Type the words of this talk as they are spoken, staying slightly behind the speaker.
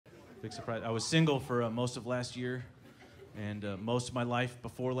Big surprise. I was single for most of last year and most of my life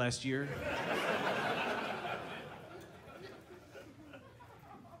before last year.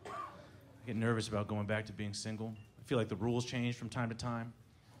 I get nervous about going back to being single. I feel like the rules change from time to time.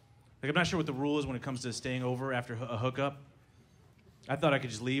 Like, I'm not sure what the rule is when it comes to staying over after a hookup. I thought I could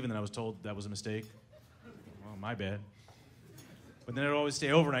just leave, and then I was told that was a mistake. Well, my bad. But then I'd always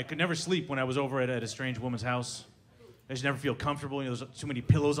stay over, and I could never sleep when I was over at a strange woman's house. I just never feel comfortable. You know, there's too many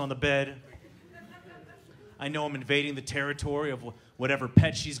pillows on the bed. I know I'm invading the territory of whatever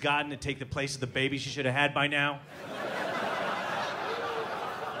pet she's gotten to take the place of the baby she should have had by now.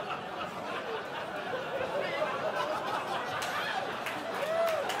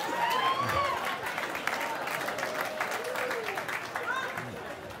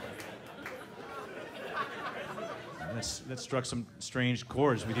 That struck some strange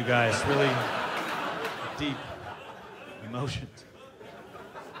chords with you guys. Really deep emotions.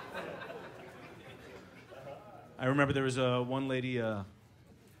 I remember there was one lady,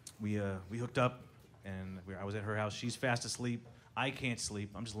 we hooked up, and I was at her house. She's fast asleep. I can't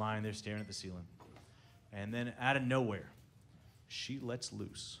sleep. I'm just lying there staring at the ceiling. And then out of nowhere, she lets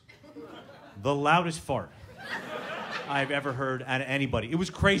loose the loudest fart I've ever heard out of anybody. It was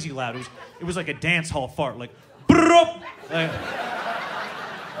crazy loud. It was like a dance hall fart, like,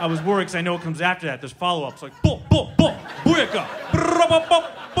 I was worried because I know it comes after that. There's follow-ups like boop, boop, boop, booyaka, boop,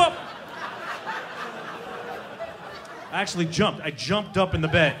 boop, boop. I actually jumped. I jumped up in the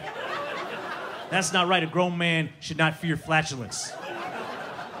bed. That's not right. A grown man should not fear flatulence.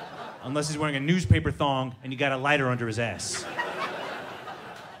 Unless he's wearing a newspaper thong and you got a lighter under his ass.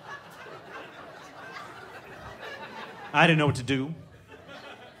 I didn't know what to do.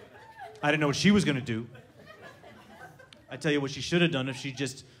 I didn't know what she was going to do. I tell you what she should have done if she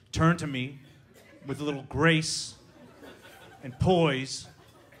just turned to me with a little grace and poise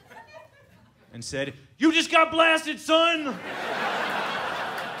and said, "You just got blasted, son!"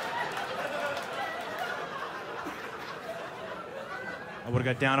 I would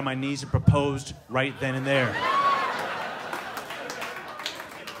have got down on my knees and proposed right then and there.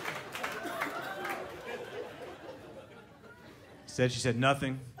 She said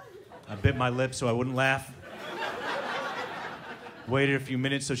nothing. I bit my lip so I wouldn't laugh. Waited a few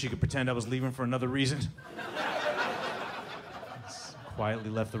minutes so she could pretend I was leaving for another reason. Quietly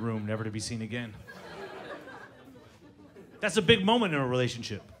left the room, never to be seen again. That's a big moment in a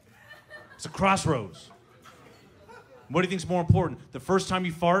relationship. It's a crossroads. What do you think's more important? The first time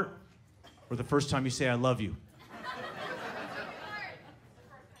you fart or the first time you say I love you?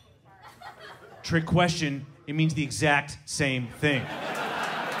 Trick question, it means the exact same thing.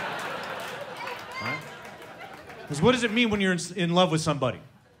 Because what does it mean when you're in love with somebody?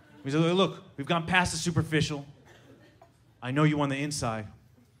 We say, look, we've gone past the superficial. I know you on the inside.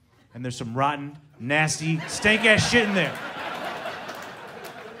 And there's some rotten, nasty, stank-ass shit in there.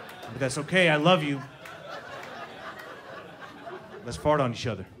 But that's okay, I love you. Let's fart on each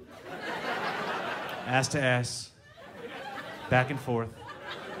other. Ass to ass. Back and forth.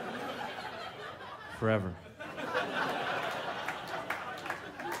 Forever.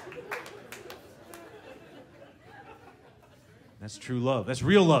 That's true love. That's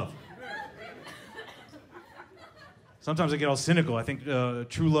real love. Sometimes I get all cynical. I think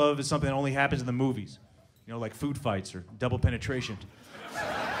true love is something that only happens in the movies. You know, like food fights or double penetration.